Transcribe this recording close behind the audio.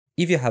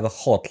If you have a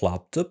hot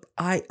laptop,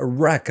 I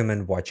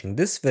recommend watching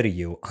this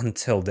video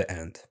until the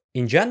end.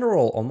 In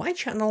general, on my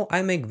channel,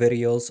 I make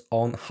videos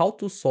on how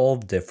to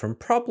solve different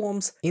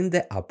problems in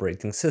the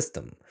operating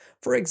system,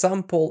 for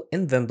example,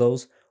 in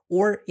Windows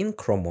or in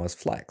Chrome OS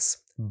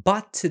Flex.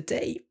 But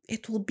today,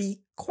 it will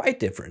be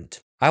quite different.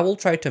 I will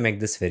try to make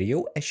this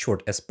video as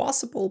short as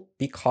possible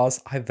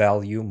because I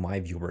value my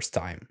viewers'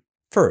 time.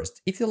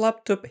 First, if your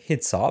laptop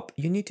heats up,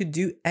 you need to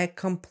do a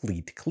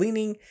complete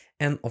cleaning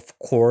and of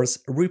course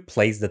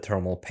replace the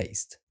thermal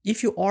paste.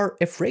 If you are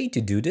afraid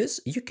to do this,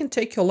 you can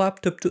take your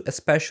laptop to a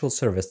special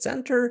service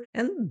center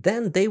and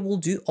then they will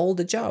do all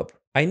the job.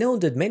 I know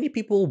that many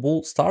people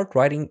will start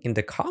writing in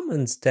the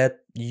comments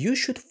that you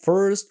should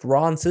first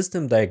run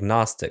system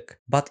diagnostic,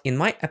 but in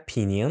my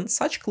opinion,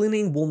 such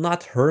cleaning will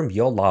not harm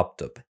your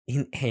laptop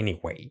in any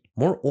way.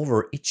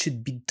 Moreover, it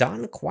should be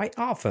done quite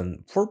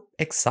often, for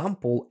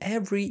example,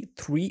 every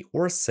 3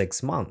 or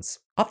 6 months.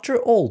 After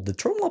all, the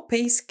thermal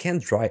paste can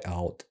dry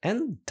out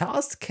and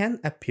dust can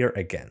appear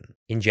again.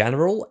 In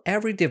general,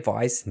 every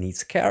device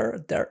needs care,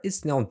 there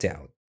is no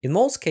doubt. In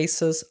most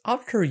cases,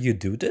 after you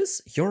do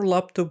this, your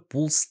laptop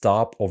will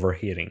stop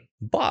overheating.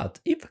 But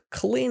if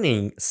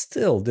cleaning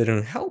still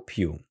didn't help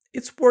you,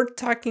 it's worth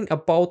talking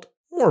about a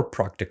more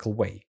practical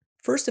way.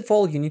 First of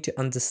all, you need to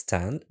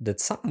understand that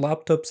some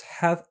laptops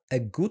have a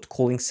good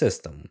cooling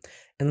system,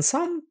 and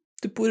some,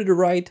 to put it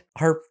right,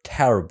 are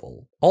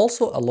terrible.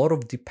 Also, a lot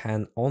of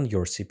depend on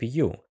your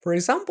CPU. For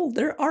example,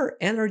 there are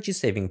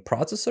energy-saving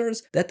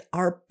processors that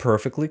are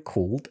perfectly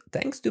cooled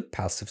thanks to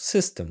passive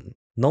system.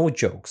 No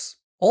jokes.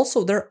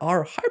 Also, there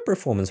are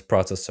high-performance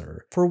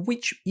processors, for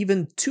which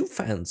even 2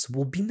 fans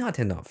will be not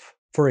enough.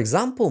 For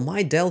example,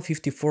 my Dell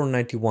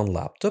 5491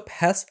 laptop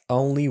has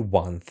only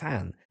 1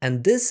 fan,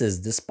 and this is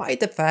despite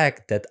the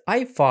fact that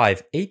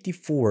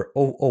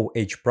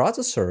i5-8400H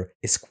processor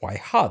is quite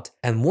hot,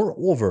 and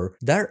moreover,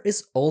 there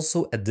is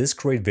also a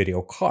discrete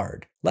video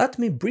card. Let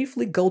me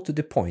briefly go to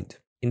the point.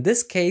 In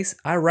this case,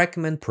 I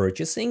recommend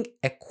purchasing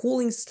a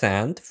cooling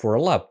stand for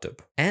a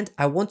laptop. And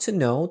I want to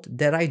note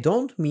that I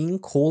don't mean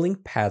cooling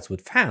pads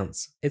with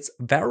fans. It's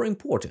very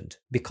important,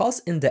 because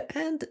in the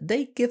end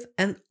they give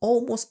an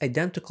almost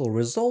identical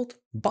result,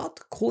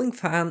 but cooling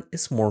fan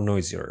is more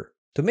noisier.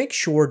 To make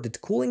sure that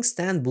cooling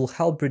stand will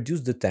help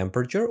reduce the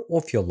temperature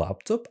of your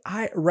laptop,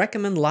 I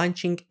recommend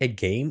launching a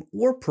game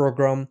or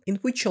program in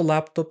which your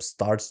laptop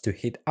starts to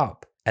heat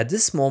up. At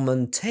this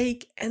moment,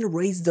 take and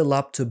raise the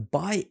laptop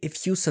by a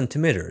few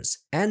centimeters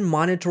and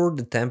monitor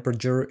the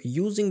temperature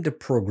using the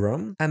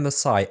program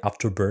MSI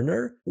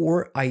Afterburner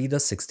or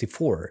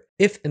AIDA64.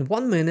 If in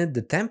 1 minute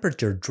the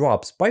temperature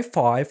drops by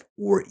 5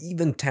 or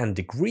even 10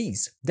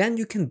 degrees, then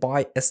you can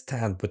buy a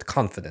stand with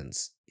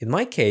confidence. In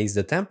my case,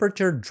 the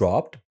temperature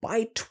dropped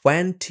by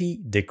 20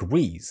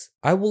 degrees.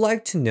 I would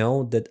like to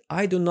note that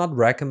I do not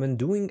recommend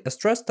doing a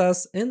stress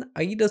test in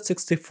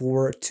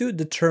AIDA64 to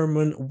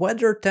determine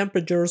whether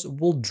temperatures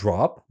will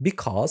drop,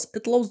 because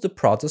it loads the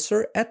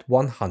processor at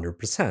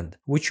 100%,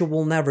 which you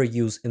will never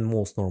use in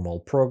most normal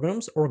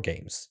programs or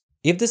games.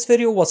 If this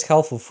video was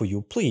helpful for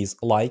you, please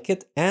like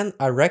it, and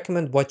I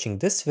recommend watching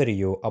this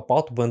video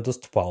about Windows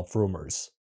 12 rumors.